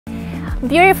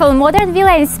Beautiful modern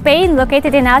villa in Spain,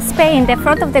 located in Aspe in the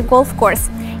front of the golf course.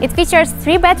 It features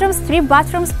 3 bedrooms, 3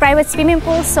 bathrooms, private swimming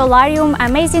pool, solarium,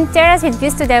 amazing terrace with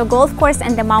views to the golf course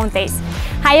and the mountains.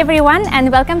 Hi everyone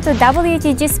and welcome to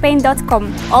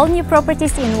wtgspain.com, all new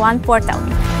properties in one portal.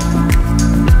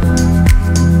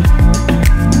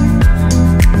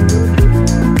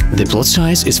 The plot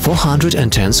size is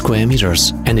 410 square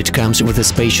meters and it comes with a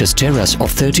spacious terrace of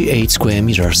 38 square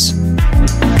meters.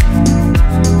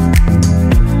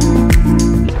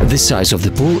 The size of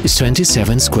the pool is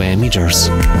 27 square meters.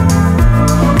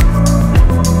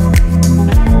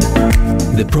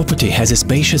 The property has a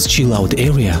spacious chill-out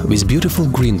area with beautiful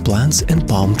green plants and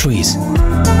palm trees.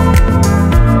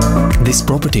 This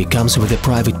property comes with a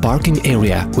private parking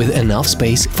area with enough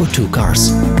space for 2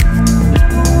 cars.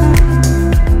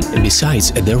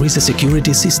 Besides, there is a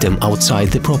security system outside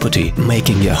the property,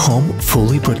 making your home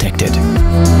fully protected.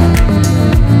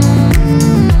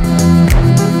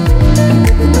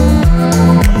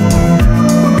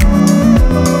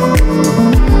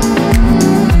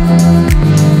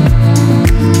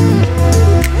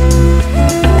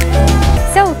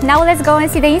 So, now let's go and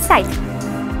see the inside.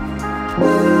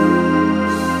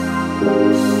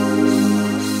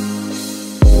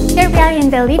 Here we are in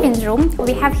the living room.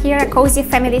 We have here a cozy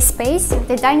family space,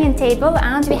 the dining table,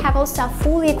 and we have also a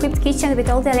fully equipped kitchen with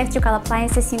all the electrical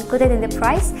appliances included in the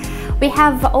price. We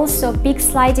have also big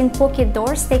sliding pocket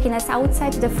doors taking us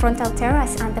outside to the frontal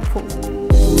terrace and the pool.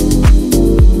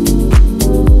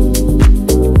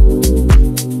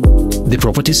 The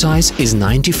property size is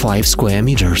 95 square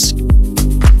meters.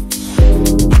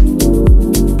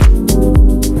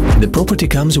 The property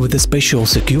comes with a special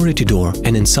security door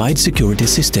and inside security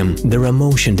system. There are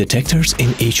motion detectors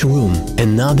in each room.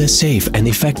 Another safe and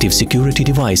effective security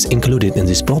device included in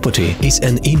this property is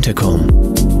an intercom.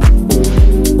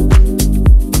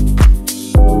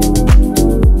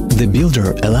 The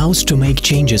builder allows to make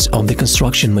changes of the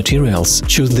construction materials,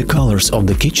 choose the colors of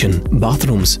the kitchen,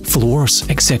 bathrooms, floors,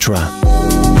 etc.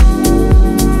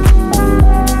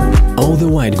 All the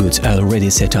white goods are already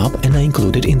set up and are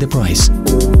included in the price.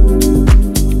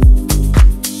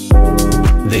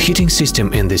 The heating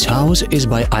system in this house is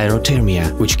by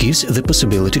aerothermia, which gives the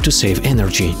possibility to save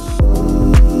energy.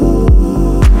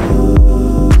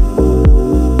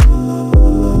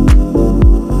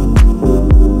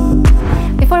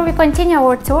 Before we continue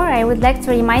our tour, I would like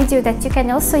to remind you that you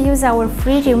can also use our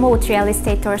free remote real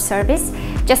estate tour service.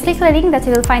 Just click the link that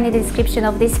you will find in the description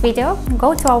of this video,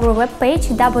 go to our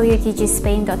webpage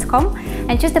wtgspain.com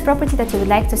and choose the property that you would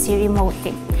like to see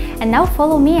remotely. And now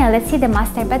follow me and let's see the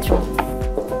master bedroom.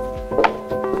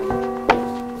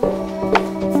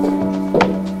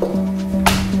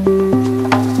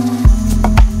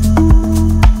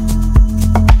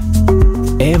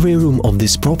 Every room of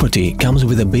this property comes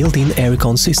with a built-in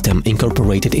aircon system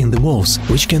incorporated in the walls,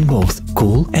 which can both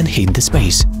cool and heat the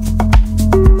space.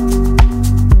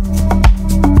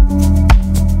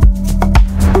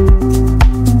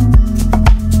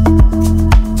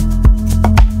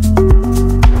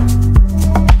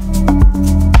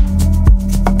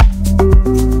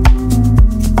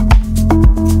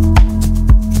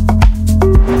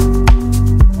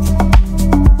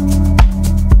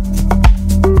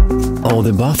 All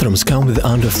the bathrooms come with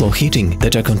underfloor heating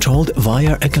that are controlled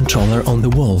via a controller on the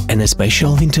wall and a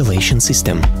special ventilation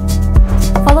system.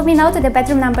 Follow me now to the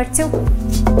bedroom number 2.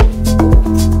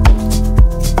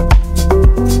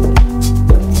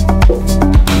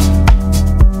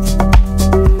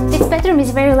 This bedroom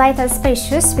is very light and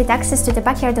spacious with access to the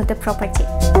backyard of the property.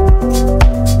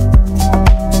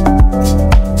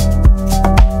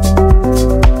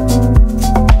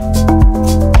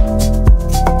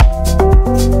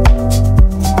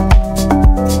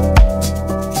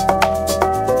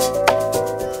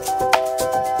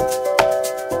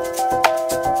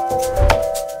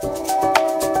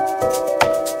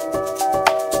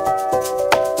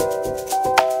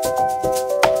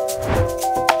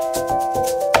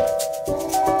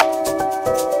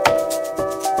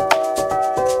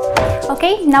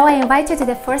 Okay, now I invite you to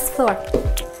the first floor.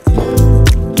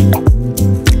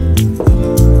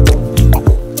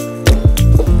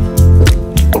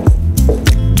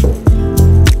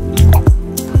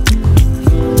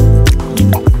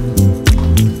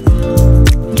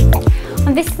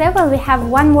 On this level we have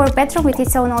one more bedroom with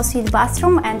its own ensuite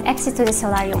bathroom and exit to the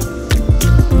solarium.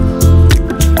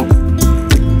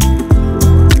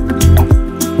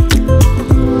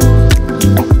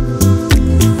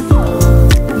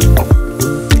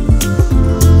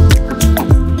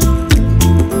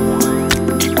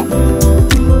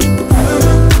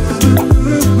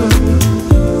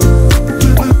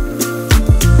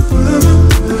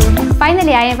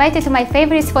 Finally, I invite you to my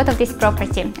favorite spot of this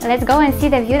property. Let's go and see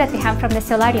the view that we have from the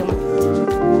Solarium.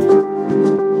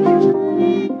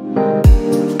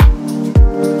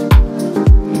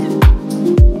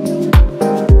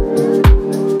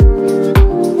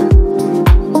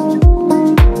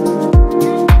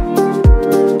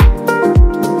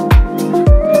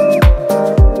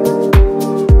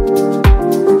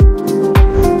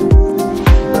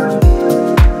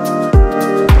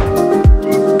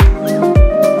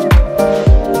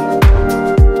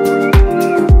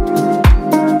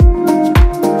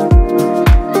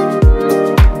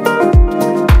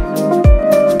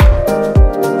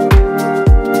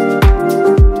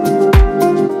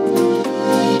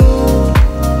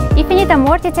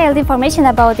 More detailed information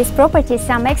about this property,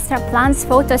 some extra plans,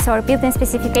 photos or building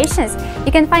specifications,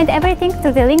 you can find everything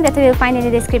through the link that you will find in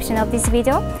the description of this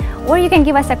video, or you can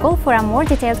give us a call for a more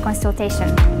detailed consultation.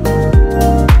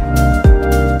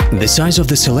 The size of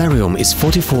the Solarium is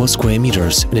 44 square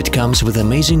meters and it comes with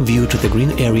amazing view to the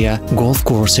green area, golf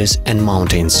courses and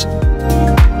mountains.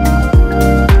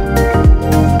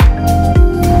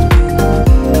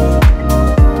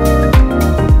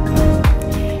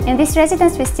 In this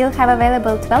residence we still have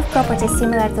available 12 properties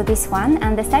similar to this one,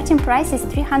 and the starting price is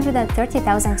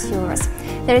 330,000 euros.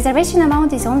 The reservation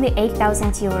amount is only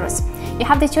 8,000 euros. You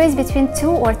have the choice between 2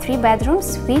 or 3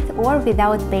 bedrooms with or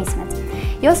without basement.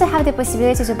 You also have the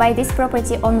possibility to buy this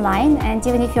property online, and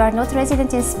even if you are not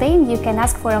resident in Spain, you can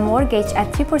ask for a mortgage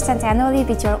at 3% annually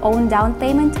with your own down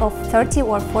payment of 30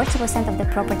 or 40% of the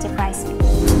property price.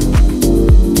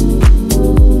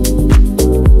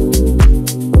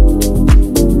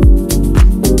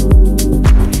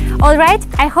 Alright,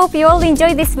 I hope you all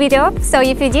enjoyed this video, so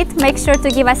if you did, make sure to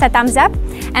give us a thumbs up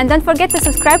and don't forget to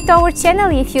subscribe to our channel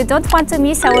if you don't want to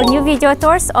miss our new video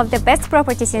tours of the best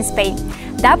properties in Spain.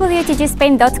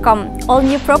 wtgspain.com, all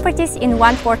new properties in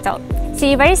one portal. See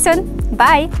you very soon,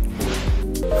 bye!